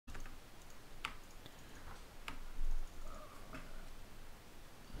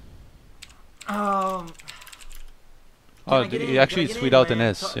Oh, actually it's without an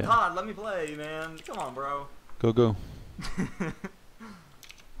S. Yeah. Todd, let me play, man. Come on, bro. Go, go.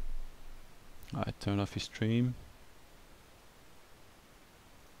 Alright, turn off your stream.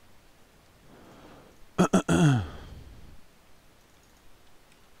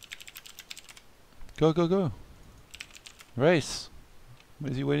 Go, go, go. Race.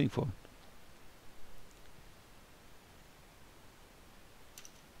 What is he waiting for?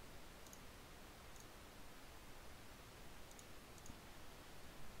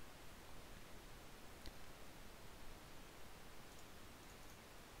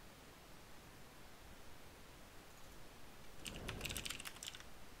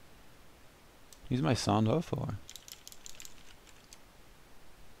 Is my sound off or?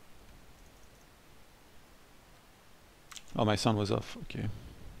 Oh, my sound was off. Okay.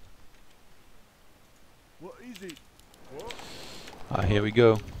 What is it? What? Ah, here we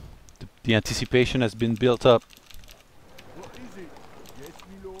go. The anticipation has been built up. What is it? Yes,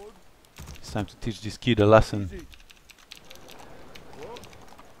 me lord. It's time to teach this kid a lesson. Is it? What?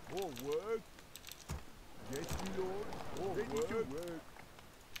 More work? Yes, me lord. More ready work. To work.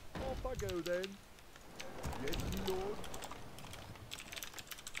 Off I go then. Yes, me lord.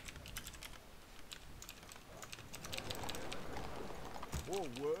 More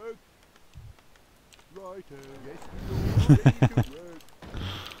work. Righto. Yes, me lord. Ready to work.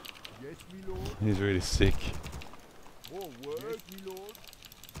 Yes, me lord. He's really sick. More work. Yes, me lord.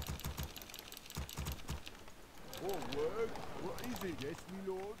 More work. What is it? Yes, me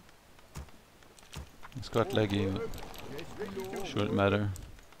lord. It's got laggy, but yes, me lord. shouldn't matter.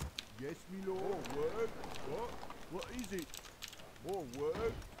 Yes, me lord. More work. What? What is it? More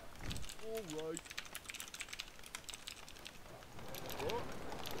work. All right. What?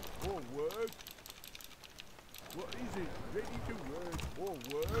 More work. What is it? Ready to work. More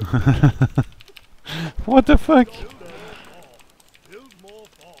work. What the fuck? Build more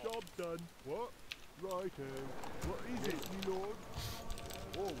farm. Job done. What? Righto. What is it, me lord?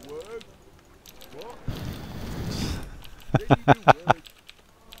 More work. What? Ready to work.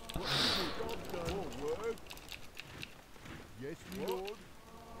 What is it? Job done. More work. Yes, me lord.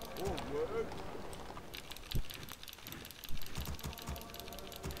 More work.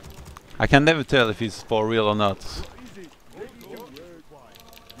 I can never tell if he's for real or not. What is it? Ready to work.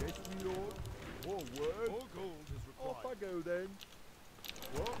 Yes, me lord. More work. More gold is required. Off I go then.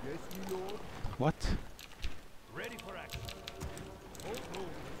 What? Yes, me lord. What? Ready for action. More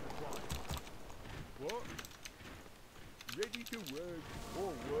gold is required. What? Ready to work.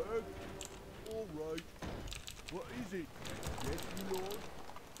 More work. All right. What is it? Yes, me lord.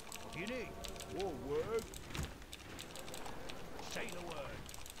 What do you need? More work. Say the word.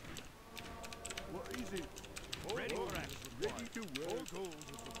 What is it? More ready for action. Ready to work. More gold is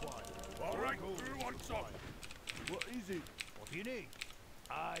required. All right. Who wants some? What is it? What do you need?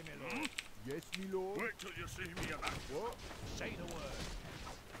 Aye, my lord. Yes, me lord. Wait till you see me in action. What? Say the word.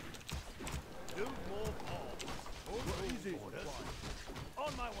 Build more farms. What is it? Orders.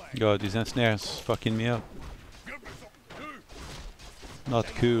 On my way. God, these snares fucking me up. Give me something to do. Not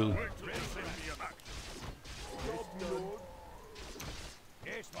cool. Wait till you see me in action. Yes, me lord.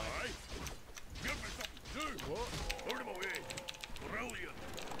 Yes, mate. Give me something to do. What? Put him away. Brilliant.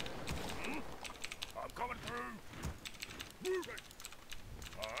 I'm coming through. Move it.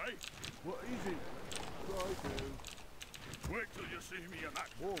 Aye. What is it? Righto. Wait till you see me in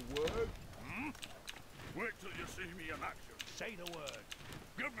action. More work. Wait till you see me in action. Say the word.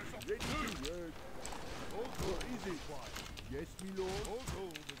 Give me something to do. Work. What is it? Yes, me lord. All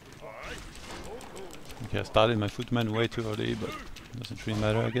gold is required. Aye. All gold is Okay, I started my footman way too early, but doesn't really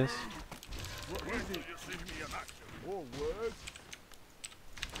matter, I guess. what is it? You see me in action. More work.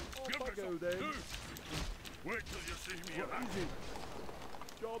 Off I go then. Wait till you see me in action. What is it?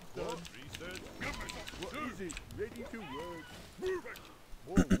 Job done. Research. Give me something. What is it? Ready to work. Move it.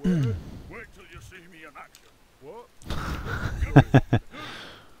 More work. Wait till you see me in action. What? Give me something to do.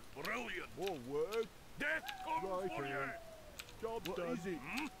 Brilliant. More work. Death comes for you. Job what done. What is it?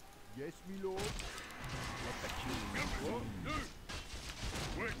 Yes, me lord. What the king? What? Do.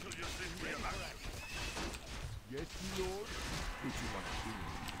 Wait till you see me in action. Yes, me lord. Would you want to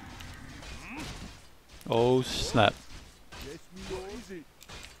do? Oh snap. Yes, me lord. What is it?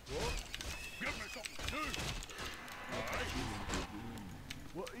 What? Give me something to do. Aye.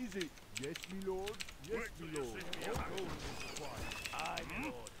 What is it? Yes, me lord. Yes, me lord. All gold is required. Aye, my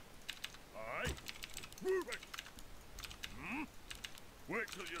lord. Aye. Move it. Wait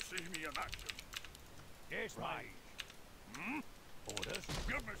till you see me in action. Yes, mate. Orders.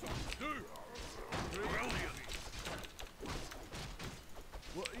 Give me something to do. Brilliant.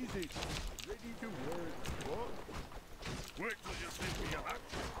 What is it? Ready to work. What?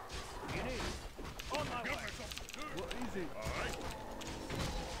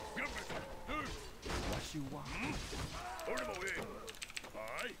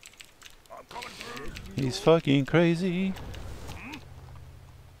 He's fucking crazy.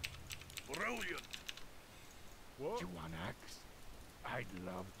 Brilliant. What? Do you want axe? I'd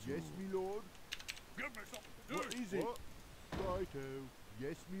love to. Yes, me lord. Give me something to do. What is it? Righto.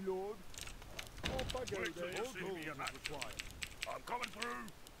 Yes, me lord. Off I go then. All gold is required. I'm coming through.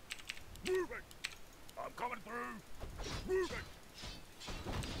 Moving. I'm coming through. Moving.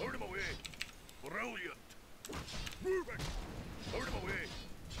 Load him away. Brilliant. Moving. Load him away.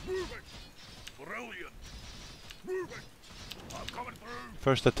 Moving. Brilliant. Moving. I'm coming through.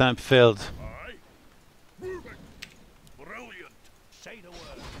 First attempt failed. Aye. Moving. Brilliant. Say the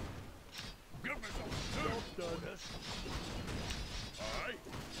word. Give me some job done. Aye.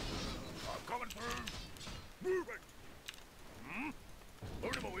 I'm coming through. Moving.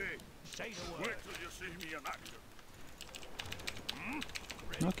 Load him away. Say the word. Wait till you see me in action.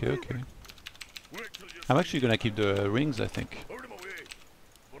 Okay, okay. Wait till you I'm see actually gonna keep the rings, I think. Load him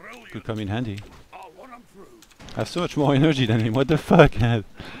away. Brilliant. Could come in handy. I'll run him through. I have so much more energy than him, what the fuck? That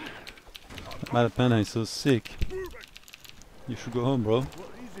Malapana is so sick. You should go home, bro. What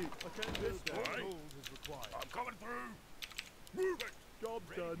is it? I can't build that. Gold is required. I'm coming through. Moving. Job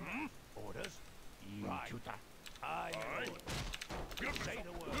done. Orders? Right. Shooter. Aye. Give me Say the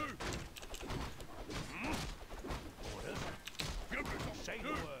something word. to do. Orders? Give me something Say to the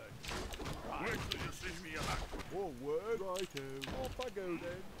do. word. Wait till you see me in action. More word. Righto. Off I go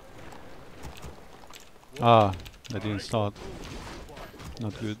then. Ah, that didn't start.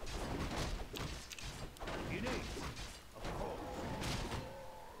 Not good. You need? Of course.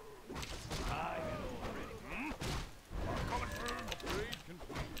 I am already. I'm coming through. Upgrade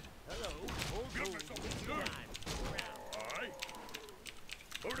complete. Hello. More Give me something to do. Aye.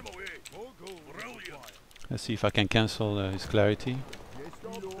 Load him away. More gold. Brilliant. Let's see if I can cancel his clarity. Yes,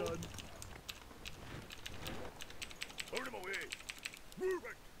 job done. Load him away.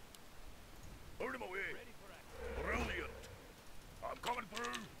 Moving. Load him away. Brilliant. I'm coming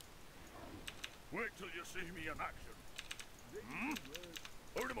through. Wait till you see me in action.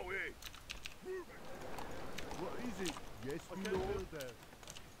 Load him away. Moving. What is it? Yes, my lord.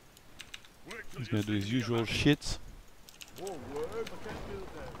 Wait till He's you gonna do see his me in usual action. shit. More work. I can't build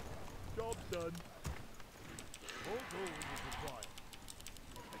that. Job done. More gold is required.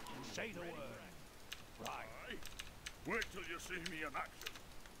 Say the word. Right. Aye. Wait till you see me in action.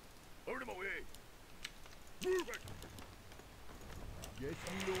 Load him away. Moving. Yes,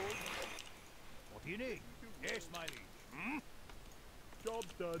 my lord. What do you need? Yes, my liege. Job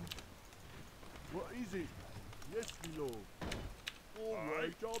done. What is it? Yes, my lord. All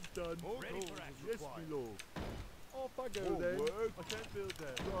right. Job done. More Ready gold for is action. yes, my lord. Off I go then. I can't build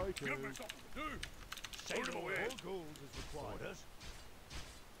that. Right. Give me something to do. Say Load the him away. word. More gold is required. Orders?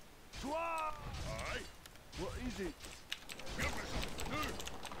 Aye. What is it? Give me something to do.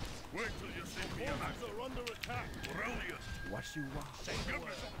 Wait till you see me in action. Are under attack. Brilliant. What you want? Say the Give me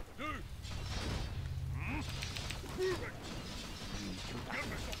word. something to do. Moving. Give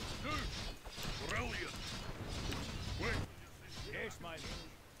me something to do. Brilliant. Wait till you see me. Yes, my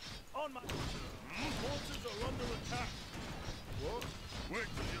liege. On my... Forces are under attack. What? Wait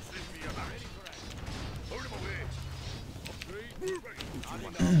till you see me in Ready action. for action. Load him away. Upgrade. Moving.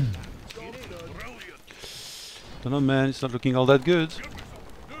 Job done. Brilliant. Don't know, man. It's not looking all that good. Give me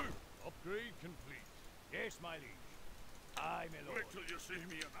something to do. Upgrade complete. Yes, my liege. Aye, my lord. Wait till you see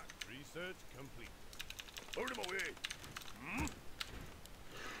me in action. Research complete. Load him away.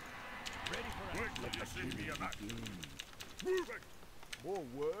 Ready for Wait action. till you see me in action. Moving. More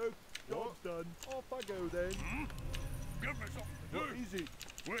work. Job done. Off I go then. Give me something to do. What is it?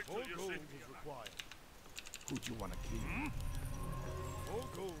 Wait till you see me required. Who do you want to kill? More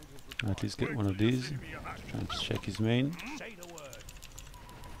gold is required. At least get Wait one of till you these. see me in action. Trying to check his main. Say the word.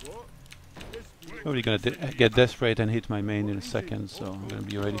 What? Yes, wait Probably till gonna you see me get in desperate and hit my main in a second, so I'm gonna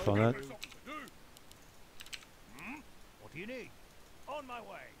be ready for that. action. Give me something to do. What do you need? On my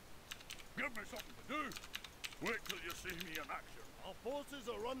way. Give me something to do. Wait till you see me in action. Our forces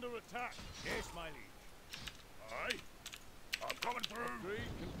are under attack. Yes, my liege. Aye. I'm coming through.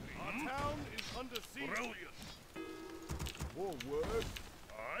 Upgrade complete. Our town is under siege. Brilliant. More work.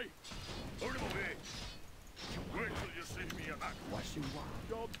 Aye. Load him away. Wait till you see me in action. What you want?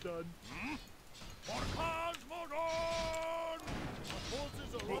 Job done. For cars, modern! Our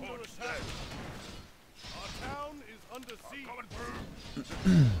forces are under attack. Our town is under siege. Coming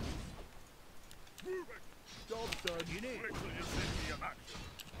through. Moving. Job done. You need? Wait till you see me in action.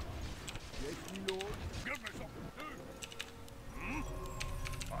 Yes, my lord. Give me something to do.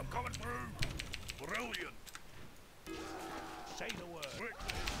 I'm coming through. Brilliant. Say the word. Wait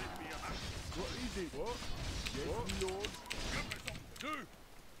till you see me in action. What is it? What? Yes, my lord. Give me something to do.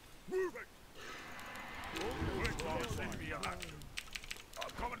 Moving. Wait till you see me in action. I'm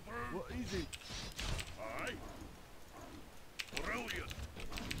coming through. What is it? Aye. Brilliant.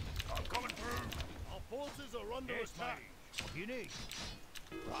 I'm coming through. Our forces are under attack. What do you need?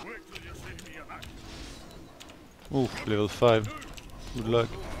 Wait till you see me in action. Oof, level 5. Good luck.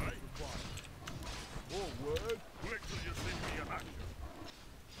 Aye. Forward. Wait till you see me in action.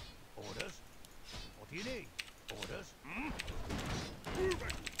 Orders? What do you need? Orders?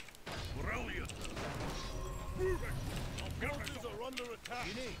 Moving. Brilliant. Moving. Our forces are under attack. What do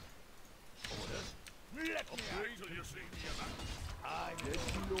you need? Orders? Let me wait till you see me in action. I'm Yes,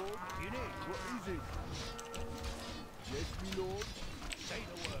 my lord. What do you need? What is it? Yes, my lord. Say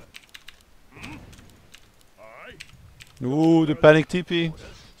the word. Aye. Ooh, the panic TP. Orders?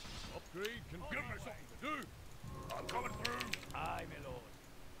 Upgrade can give me something to do. I'm coming through. Aye, my lord.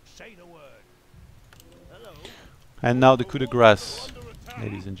 Say the word. Hello? And now the coup de grace, Under attack.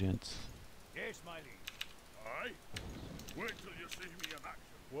 ladies and gents. Yes, my liege. Aye. Wait till you see me in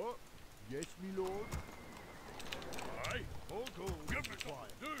action. What? Yes, my lord. Aye. All gold. Give me something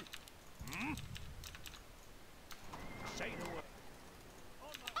to do. Say the word.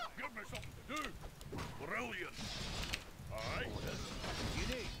 Give me something to do. Brilliant. Aye. Orders? What do you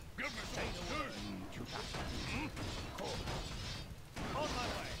need? Give me Say something the to word. do. On my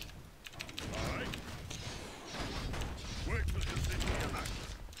way. Aye. Wait till you see me in action.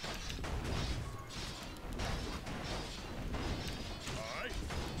 Aye.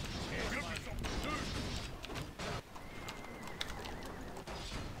 Give me something to do.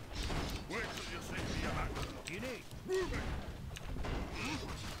 Wait till you see me in action. What do you need? Moving.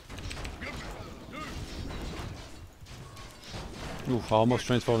 Give me something to do. Oof, I almost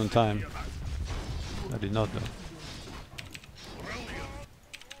transformed in time. I did not though. Brilliant.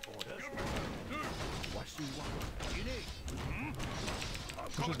 Orders? Give me something to do. What do you need?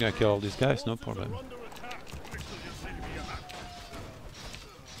 I'm just gonna kill all these guys, no problem. Under attack. Wait till you see me in action.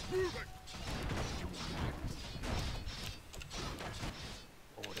 Moving.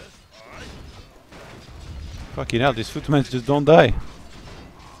 Orders? Aye. Fucking hell, these footmen just don't die.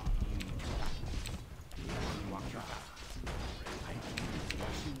 What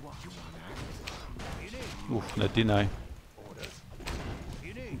do you need? Oof, that deny. Orders? What do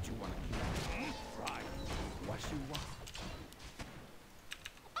you need? Right.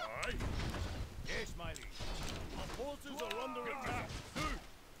 Aye. Yes, my liege. Our forces are under attack. Do.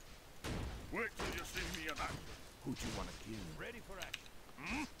 Wait till you see me in action. Ready for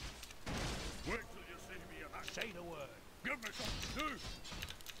action. Wait till you see me in action. Say the word. Give me something to do.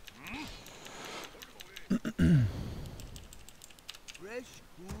 Fresh,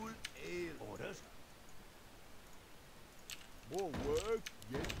 cool ale. Orders? More work.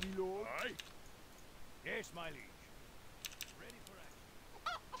 Yes, my lord. Aye. Yes, my liege. Ready for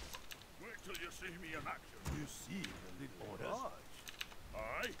action. Wait till you see me in action. You see a little Orders? harsh.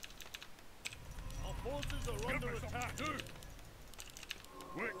 Aye. Our forces are under attack. Do.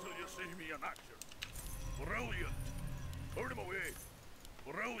 Wait till you see me in action. Brilliant. Turn him away.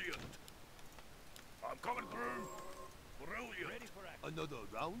 Brilliant. I'm coming through. Brilliant. Ready for action. Another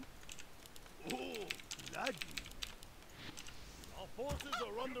round? Oh, bloody. Our forces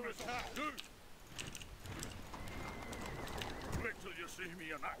are under attack. Do. Wait till you see me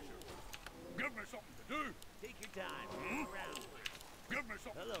in action. Give me something to do. Take your time. Move around. Give me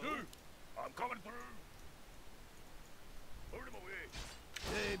something Hello? to do. I'm coming through. Turn him away.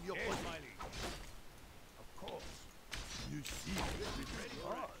 Name your Yes, body. my liege. Of course. You see a little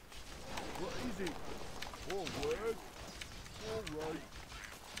harsh. What is it? Forward. All right.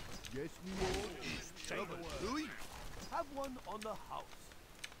 Yes, my lord. Is Say the trouble word. brewing? Have one on the house.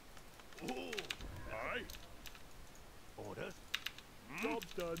 Oh. Aye. Orders?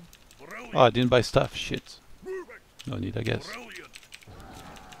 Job's done. Brilliant. Oh, I didn't buy stuff. Shit. Moving. No need, I guess. Brilliant.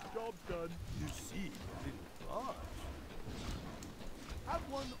 Job's done. You see a little harsh. Have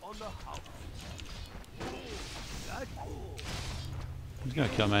one on the house. That He's gonna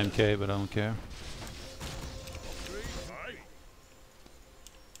kill my MK, but I don't care. Aye.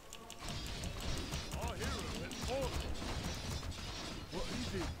 Our hero has fallen. what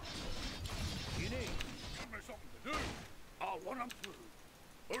is it? You need? Give me something to do. I'll run him through.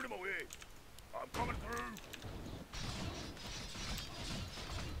 Turn him away. I'm coming through.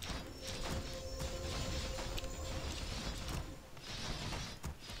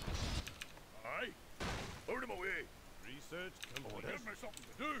 Aye. Turn him away. Research complete. Give me something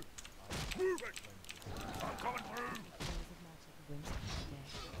to do. Moving. I'm coming through.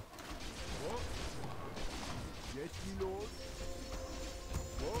 What? Yes, my lord.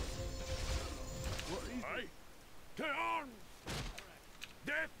 What? What is Aye. To arms.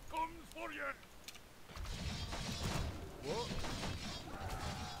 Death comes for you.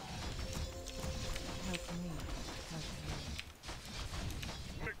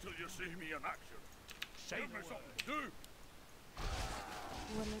 see me in action? Say Give the me word. something to do.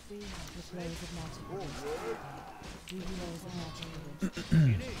 Will it be the blows of magic? More words. Do you blows of magic? What do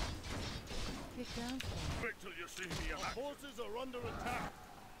you need? Kick down for Wait till you see me in Our action. forces are under attack.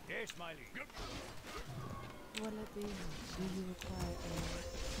 Yes, my liege. Will it be? Do you require aid?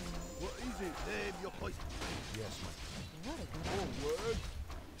 What is it? Name your poison. Yes, ma'am. What a good More words.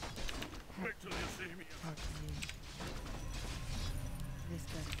 Wait till you see me in help you. This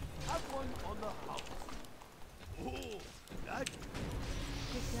doesn't Have one on the house. Oh, that.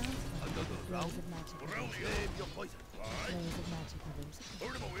 kick down for Another blows round. of magic. Name your poison. Blows of magic are whimsical.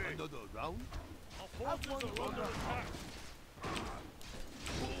 Put him away. Another round. Our forces are under attack.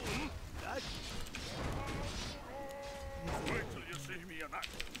 That. Wait till you see me in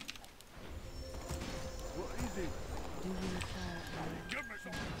action. What is it? Do you require aid? Give me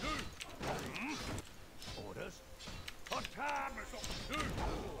something to do. Orders? Give me something to do.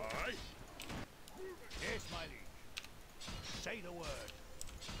 Aye. Yes, my liege. Say the word.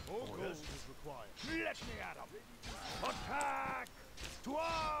 More Orders. gold is required. Let me at 'em. Attack! To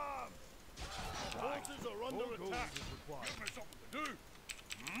arms! Forces are under More gold attack. is required. Give me something to do.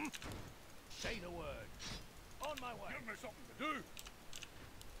 Say the word. On my way. Give me something to do.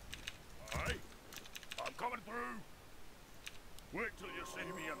 Aye. I'm coming through. Wait till you see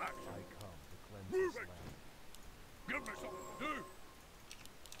me in action. come to cleanse Move it. Give me something to do.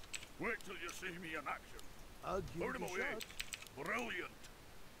 Wait till you see me in action. I'll give Put him it a away. shot. Brilliant.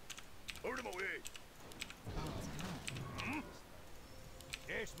 Put him away.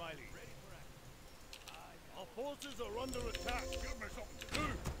 Yes, my liege. Our forces are under attack. Give me something to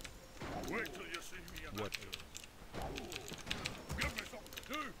do. Wait till you see me in action. Give me something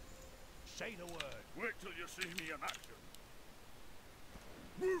to do. Say the word. Wait till you see me in action.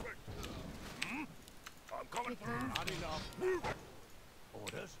 Move it. I'm coming through. Not enough. Move it.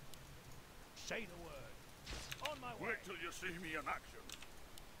 Orders? Say the word. On my way. Wait till you see me in action.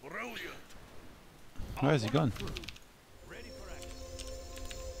 Brilliant. Where has he gone? Ready for action.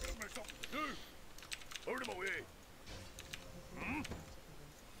 Give me something to do. Put him away.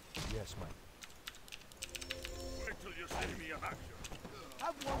 Yes, ma'am. Wait till you see me in action.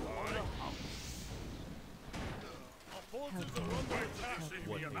 Have one on the house. Our forces Help are me. under attack. See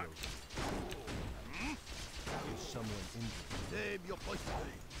me in action. Is someone injured? Name your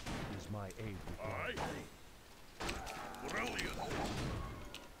poison. Is my aid required? Aye. Brilliant.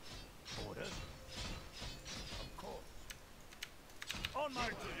 Orders? Of course. On my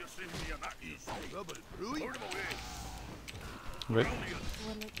Wait till you see me in action. Trouble brewing. Put him away. Right. Brilliant.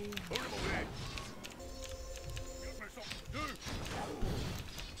 Will it be? Put him away. Give me something to do.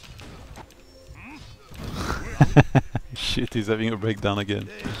 Shit, he's having a breakdown again.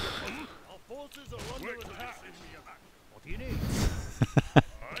 Name your poison. Our forces are under attack. See me in action. What do you need?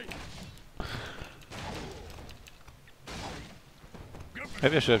 Aye. Give me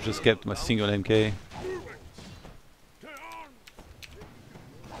Maybe I should have just kept my single MK. move it. Get on.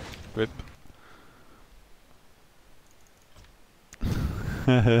 Rip.